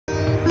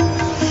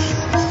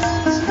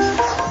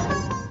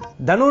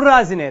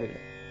தனுராசி நேயர்களே,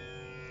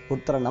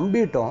 ஒருத்தரை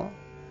நம்பிட்டோம்,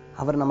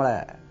 அவர் நம்மளை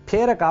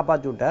பேரை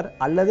காப்பாற்றி விட்டார்,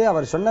 அல்லது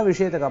அவர் சொன்ன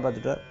விஷயத்தை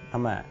காப்பாற்றிட்டார்,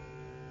 நம்ம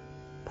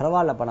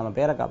பரவாயில்லப்பா நம்ம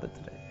பேரை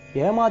காப்பாற்றிட்டார்,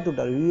 ஏமாத்தி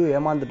விட்டார், ஐயோ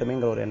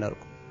ஏமாந்துட்டோமேங்கிற ஒரு எண்ணம்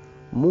இருக்கும்.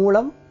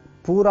 மூலம்,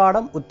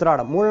 பூராடம்,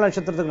 உத்திராடம், மூல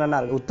நட்சத்திரத்துக்கு நல்லா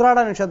இருக்கு.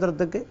 உத்திராட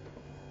நட்சத்திரத்துக்கு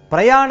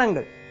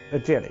பிரயாணங்கள்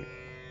வெற்றி அடையும்.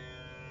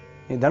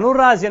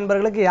 தனுராசி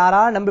என்பவர்களுக்கு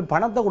யாரா நம்பி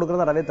பணத்தை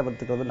கொடுக்கறத அறவே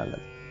தவிர்த்துக்கிறது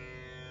நல்லது.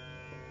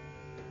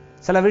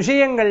 சில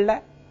விஷயங்கள்ல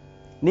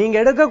நீங்க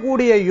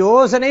எடுக்கக்கூடிய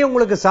யோசனை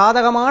உங்களுக்கு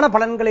சாதகமான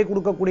பலன்களை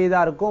கொடுக்கக்கூடியதா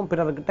இருக்கும்.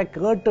 பிறர்கிட்ட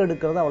கேட்டு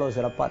எடுக்கிறது அவ்வளவு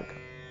சிறப்பா இருக்கு.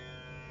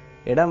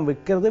 இடம்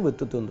விற்கிறது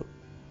வித்து தூந்தும்.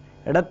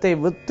 இடத்தை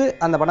வித்து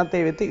அந்த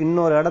பணத்தை வித்து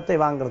இன்னொரு இடத்தை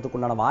வாங்குறதுக்கு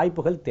உண்டான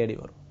வாய்ப்புகள் தேடி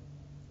வரும்.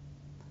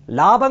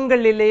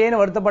 லாபங்கள்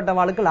இல்லையேன்னு வருத்தப்பட்ட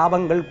வாழ்க்கை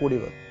லாபங்கள் கூடி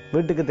வரும்.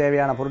 வீட்டுக்கு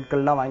தேவையான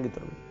பொருட்கள்லாம் வாங்கி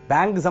தருவேன்.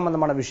 பேங்க்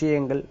சம்பந்தமான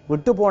விஷயங்கள்,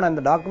 விட்டு போன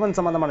இந்த டாக்குமெண்ட்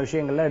சம்பந்தமான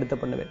விஷயங்கள்லாம் எடுத்து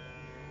பண்ணுவேன்.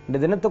 இந்த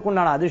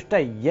தினத்துக்குண்டான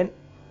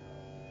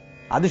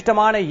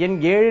அதிர்ஷ்டமான எண்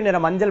 7, நிற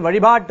மஞ்சள்.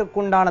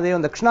 வழிபாட்டுக்குண்டான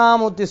தெய்வம்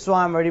தட்சிணாமூர்த்தி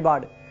சுவாமி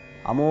வழிபாடு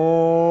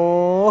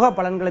அமோக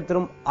பலன்களை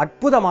தரும்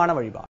அற்புதமான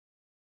வழிபாடு.